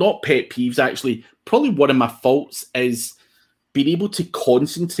 or not pet peeves, actually, probably one of my faults is being able to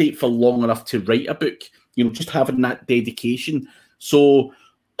concentrate for long enough to write a book, just having that dedication. So,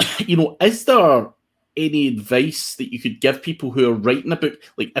 is there any advice that you could give people who are writing a book?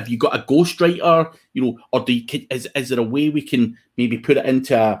 Like, have you got a ghostwriter, or is there a way we can maybe put it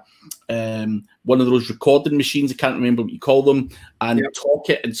into one of those recording machines? I can't remember what you call them, and talk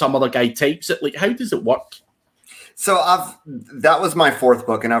it, and some other guy types it. Like, how does it work? So that was my fourth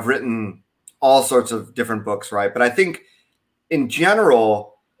book, and I've written all sorts of different books, right? But I think in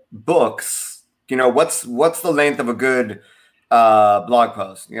general, books, what's the length of a good blog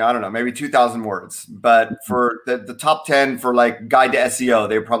post? I don't know, maybe 2,000 words. But for the top 10 for like guide to SEO,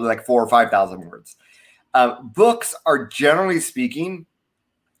 they're probably like 4,000 or 5,000 words. Books are generally speaking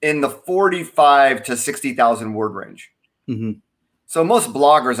in the 45 to 60,000 word range. Mm-hmm. So most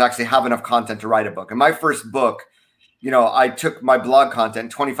bloggers actually have enough content to write a book. In my first book, I took my blog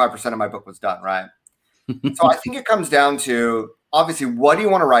content, 25% of my book was done, right? So I think it comes down to, obviously, what do you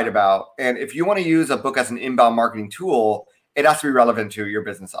want to write about? And if you want to use a book as an inbound marketing tool, it has to be relevant to your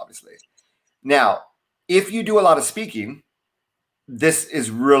business, obviously. Now, if you do a lot of speaking, this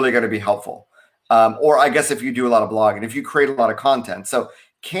is really going to be helpful. Or I guess if you do a lot of blogging, if you create a lot of content. So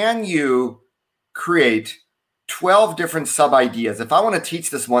can you create 12 different sub-ideas? If I want to teach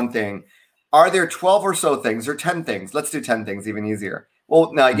this one thing, are there 12 or so things or 10 things? Let's do 10 things, even easier.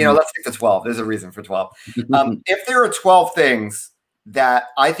 Well, no, let's stick to 12. There's a reason for 12. If there are 12 things that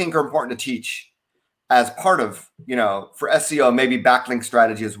I think are important to teach as part of, for SEO, maybe backlink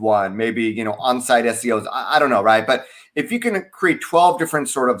strategy is one, maybe, on-site SEOs, I don't know, right? But if you can create 12 different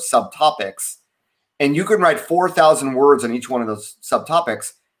sort of subtopics and you can write 4,000 words on each one of those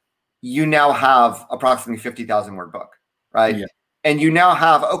subtopics, you now have approximately 50,000 word book, right? Yeah. And you now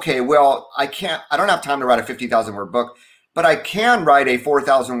have, okay, well, I don't have time to write a 50,000 word book, but I can write a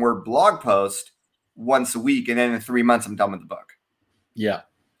 4,000 word blog post once a week. And then in 3 months, I'm done with the book. Yeah.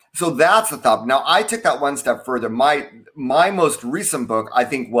 So that's the thought. Now I took that one step further. My most recent book, I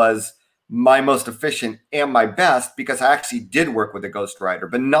think, was my most efficient and my best because I actually did work with a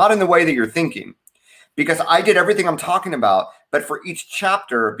ghostwriter, but not in the way that you're thinking, because I did everything I'm talking about. But for each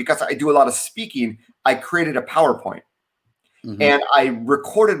chapter, because I do a lot of speaking, I created a PowerPoint. Mm-hmm. And I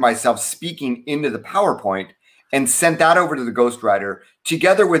recorded myself speaking into the PowerPoint and sent that over to the ghostwriter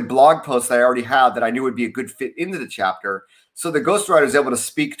together with blog posts that I already had that I knew would be a good fit into the chapter. So the ghostwriter is able to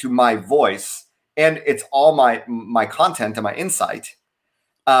speak to my voice, and it's all my content and my insight.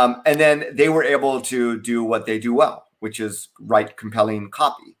 And then they were able to do what they do well, which is write compelling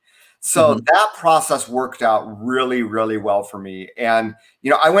copy. So that process worked out really, really well for me. And,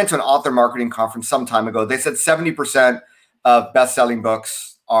 I went to an author marketing conference some time ago. They said 70% of best-selling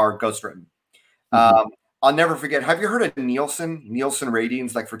books are ghostwritten. I'll never forget. Have you heard of Nielsen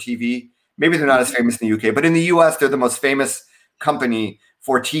ratings, like for TV? Maybe they're not as famous in the UK, but in the US, they're the most famous company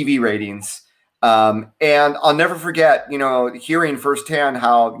for TV ratings. And I'll never forget, hearing firsthand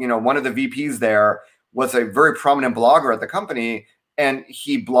how, one of the VPs there was a very prominent blogger at the company, and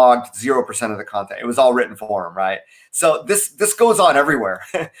he blogged 0% of the content. It was all written for him, right? So this goes on everywhere.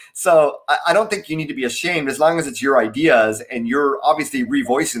 So I don't think you need to be ashamed as long as it's your ideas and you're obviously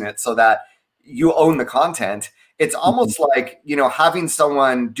revoicing it so that you own the content. It's almost like, having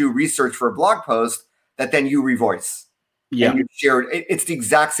someone do research for a blog post that then you revoice. Yeah. And you share it. It's the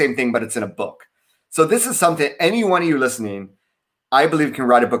exact same thing, but it's in a book. So this is something any one of you listening, I believe, can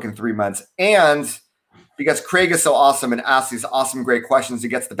write a book in 3 months. And because Craig is so awesome and asks these awesome, great questions, he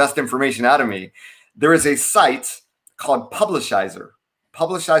gets the best information out of me. There is a site called Publishizer,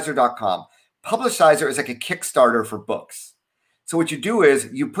 publishizer.com. Publishizer is like a Kickstarter for books. So what you do is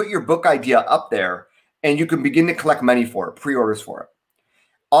you put your book idea up there and you can begin to collect money for it, pre-orders for it.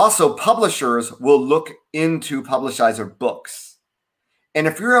 Also, publishers will look into Publishizer books. And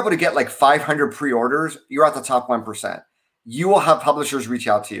if you're able to get like 500 pre-orders, you're at the top 1%. You will have publishers reach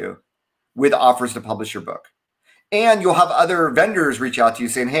out to you with offers to publish your book. And you'll have other vendors reach out to you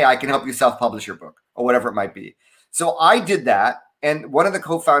saying, hey, I can help you self-publish your book or whatever it might be. So I did that. And one of the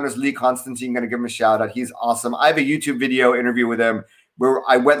co-founders, Lee Constantine, going to give him a shout out. He's awesome. I have a YouTube video interview with him where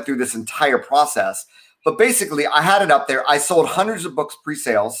I went through this entire process. But basically, I had it up there. I sold hundreds of books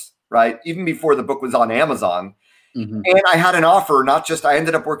pre-sales, right? Even before the book was on Amazon. And I had an offer, I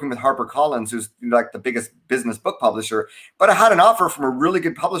ended up working with HarperCollins, who's like the biggest business book publisher. But I had an offer from a really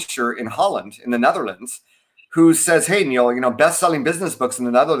good publisher in Holland, in the Netherlands, who says, hey, Neal, best-selling business books in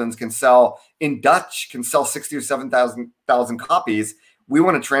the Netherlands can sell 60 or 7,000 copies. We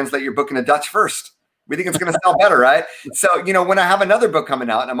want to translate your book into Dutch first. We think it's going to sell better, right? So, when I have another book coming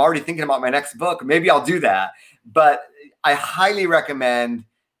out and I'm already thinking about my next book, maybe I'll do that. But I highly recommend,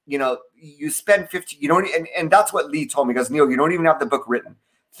 you spend 50, and that's what Lee told me. He goes, Neal, you don't even have the book written.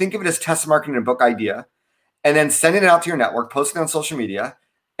 Think of it as test marketing a book idea and then sending it out to your network, posting it on social media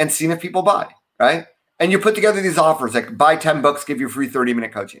and seeing if people buy, right? And you put together these offers like buy 10 books, give you free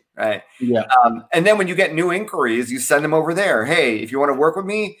 30-minute coaching, right? Yeah. And then when you get new inquiries, you send them over there. Hey, if you want to work with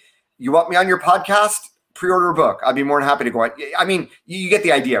me, you want me on your podcast, pre-order a book. I'd be more than happy to go on. I mean, you get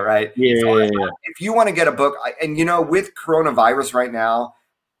the idea, right? Yeah. So if you want to get a book, and with coronavirus right now,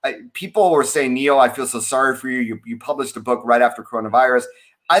 people were saying, Neal, I feel so sorry for you. You published a book right after coronavirus.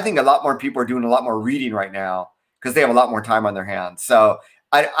 I think a lot more people are doing a lot more reading right now because they have a lot more time on their hands. So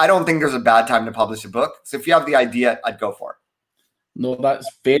I don't think there's a bad time to publish a book. So if you have the idea, I'd go for it. No, that's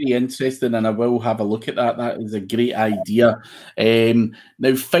very interesting, and I will have a look at that. That is a great idea.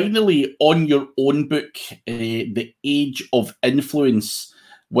 Now, finally, on your own book, The Age of Influence,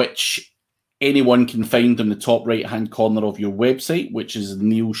 which anyone can find on the top right-hand corner of your website, which is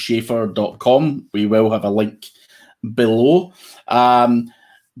nealschaffer.com. We will have a link below.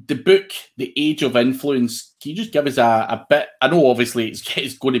 The book, The Age of Influence, can you just give us a bit? I know obviously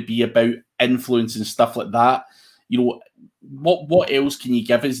it's going to be about influence and stuff like that. What else can you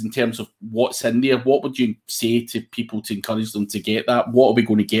give us in terms of what's in there? What would you say to people to encourage them to get that? What are we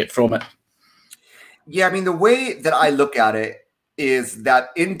going to get from it? Yeah, I mean, the way that I look at it is that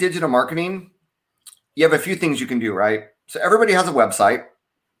in digital marketing, you have a few things you can do, right? So everybody has a website.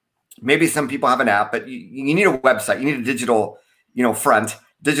 Maybe some people have an app, but you need a website. You need a digital, front,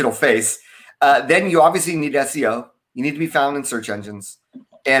 digital face. Then you obviously need SEO. You need to be found in search engines.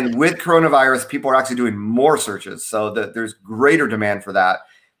 And with coronavirus, people are actually doing more searches. So there's greater demand for that.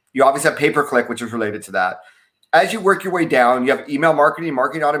 You obviously have pay-per-click, which is related to that. As you work your way down, you have email marketing,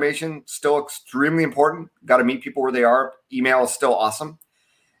 marketing automation, still extremely important. Got to meet people where they are. Email is still awesome.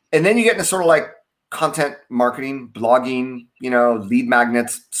 And then you get into sort of like content marketing, blogging, lead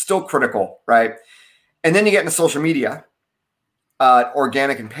magnets, still critical, right? And then you get into social media,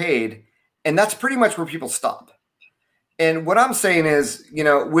 organic and paid. And that's pretty much where people stop. And what I'm saying is,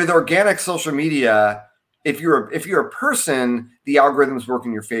 with organic social media, if you're a person, the algorithms work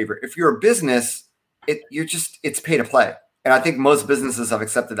in your favor. If you're a business, it's pay to play. And I think most businesses have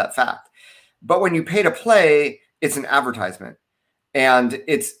accepted that fact. But when you pay to play, it's an advertisement and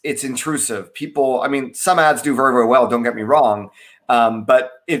it's intrusive. People, I mean, some ads do very, very well, don't get me wrong.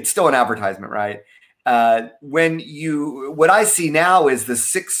 But it's still an advertisement, right? What I see now is the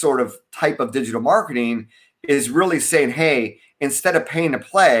sixth sort of type of digital marketing is really saying, hey, instead of paying to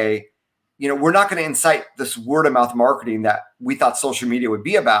play, we're not going to incite this word of mouth marketing that we thought social media would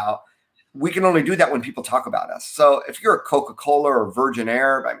be about. We can only do that when people talk about us. So if you're a Coca-Cola or Virgin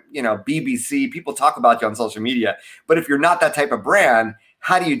Air, BBC, people talk about you on social media. But if you're not that type of brand,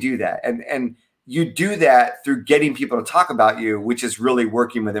 how do you do that? And you do that through getting people to talk about you, which is really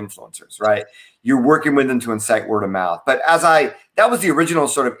working with influencers, right? You're working with them to incite word of mouth. But that was the original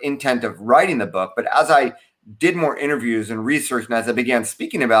sort of intent of writing the book. But as I did more interviews and research, and as I began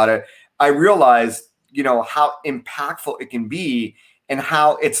speaking about it, I realized, how impactful it can be and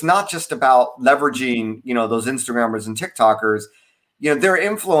how it's not just about leveraging, those Instagrammers and TikTokers. They're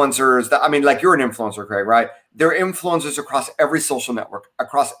influencers like you're an influencer, Craig, right? They're influencers across every social network,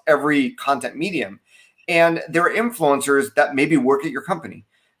 across every content medium. And they're influencers that maybe work at your company.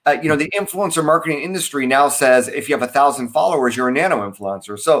 The influencer marketing industry now says if you have 1,000 followers, you're a nano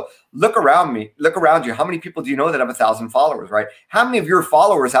influencer. So look around you. How many people do you know that have 1,000 followers, right? How many of your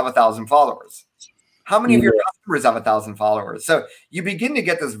followers have 1,000 followers? How many of your customers have 1,000 followers? So you begin to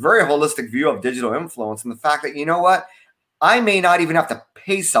get this very holistic view of digital influence and the fact that, what? I may not even have to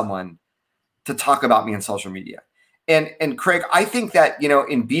pay someone to talk about me on social media. And Craig, I think that,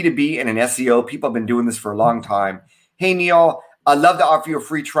 in B2B and in SEO, people have been doing this for a long time. Hey, Neal, I'd love to offer you a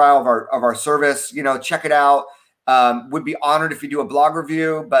free trial of our service. Check it out. Would be honored if you do a blog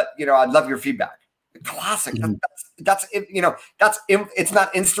review, but I'd love your feedback. Classic. Mm-hmm. It's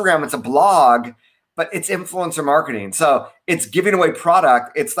not Instagram, it's a blog, but it's influencer marketing. So it's giving away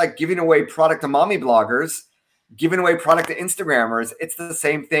product. It's like giving away product to mommy bloggers, giving away product to Instagrammers. It's the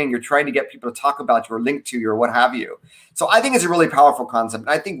same thing. You're trying to get people to talk about you or link to you or what have you. So I think it's a really powerful concept. And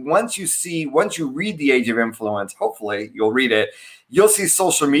I think once you read The Age of Influence, hopefully you'll read it, you'll see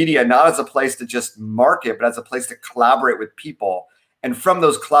social media not as a place to just market, but as a place to collaborate with people. And from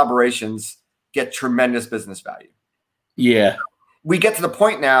those collaborations, get tremendous business value. Yeah. We get to the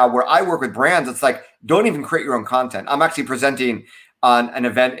point now where I work with brands. It's like, don't even create your own content. I'm actually presenting on an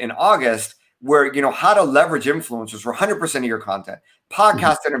event in August where, how to leverage influencers for 100% of your content,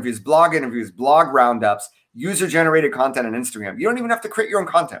 podcast interviews, blog roundups, user-generated content on Instagram. You don't even have to create your own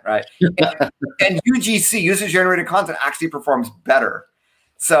content, right? And UGC, user-generated content, actually performs better.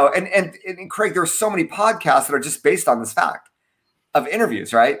 So, and Craig, there's so many podcasts that are just based on this fact of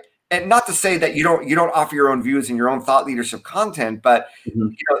interviews, right? And not to say that you don't offer your own views and your own thought leadership content, but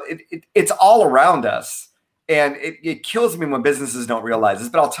it's all around us. And it kills me when businesses don't realize this.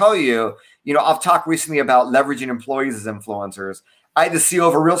 But I'll tell you, I've talked recently about leveraging employees as influencers. I had the CEO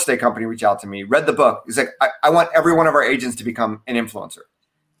of a real estate company reach out to me, read the book. He's like, I want every one of our agents to become an influencer.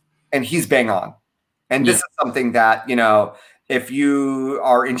 And he's bang on. And this is something that, if you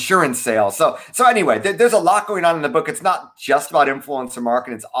are insurance sales. So anyway, there's a lot going on in the book. It's not just about influencer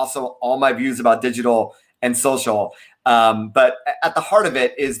marketing. It's also all my views about digital and social. But at the heart of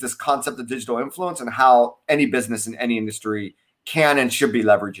it is this concept of digital influence and how any business in any industry can and should be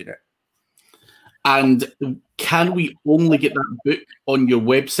leveraging it. And can we only get that book on your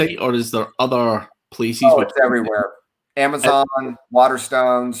website, or is there other places? Oh, it's everywhere. Amazon,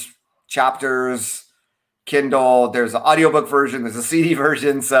 Waterstones, Chapters, Kindle. There's an audiobook version. There's a CD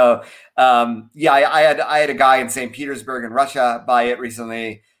version. So I had a guy in St. Petersburg in Russia buy it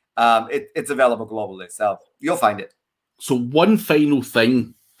recently. It's available globally. So you'll find it. So one final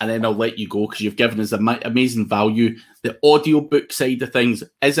thing, and then I'll let you go because you've given us amazing value. The audiobook side of things,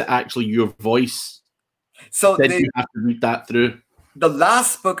 is it actually your voice? So you have to read that through? The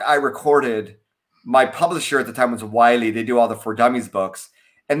last book I recorded, my publisher at the time was Wiley. They do all the For Dummies books.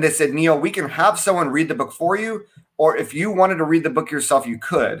 And they said, Neal, we can have someone read the book for you, or if you wanted to read the book yourself, you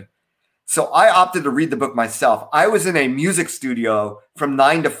could. So I opted to read the book myself. I was in a music studio from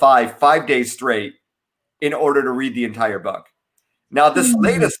 9 to 5 days straight in order to read the entire book. Now, this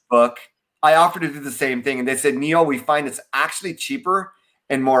latest book, I offered to do the same thing. And they said, Neal, we find it's actually cheaper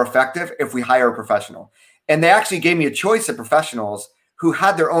and more effective if we hire a professional. And they actually gave me a choice of professionals who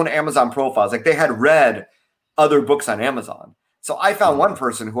had their own Amazon profiles. Like they had read other books on Amazon. So I found one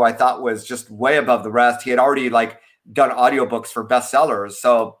person who I thought was just way above the rest. He had already done audiobooks for bestsellers.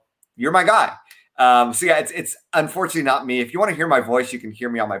 So you're my guy. It's unfortunately not me. If you want to hear my voice, you can hear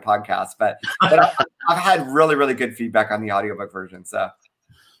me on my podcast. But I've had really, really good feedback on the audiobook version. So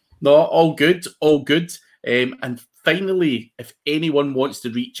no, all good. And finally, if anyone wants to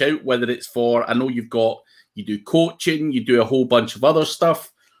reach out, whether it's for, I know you do coaching, you do a whole bunch of other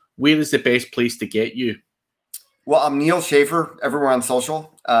stuff. Where is the best place to get you? Well, I'm Neal Schaffer everywhere on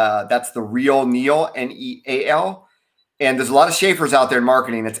social. That's the real Neal, Neal. And there's a lot of Schaffers out there in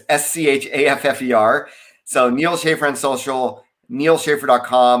marketing. It's Schaffer. So Neal Schaffer on social,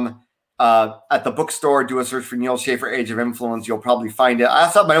 nealschaffer.com. At the bookstore, do a search for Neal Schaffer, Age of Influence. You'll probably find it. I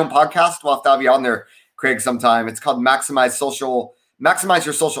also have my own podcast. We'll have to have you on there, Craig, sometime. It's called Maximize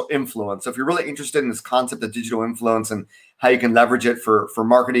Your Social Influence. So if you're really interested in this concept of digital influence and how you can leverage it for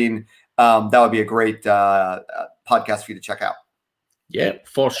marketing, that would be a great podcast for you to check out. Yeah,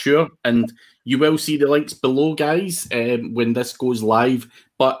 for sure. And you will see the links below, guys, when this goes live.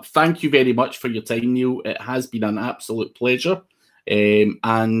 But thank you very much for your time, Neal. It has been an absolute pleasure.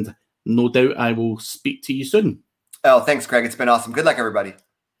 And no doubt I will speak to you soon. Oh, thanks, Craig. It's been awesome. Good luck, everybody.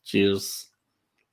 Cheers.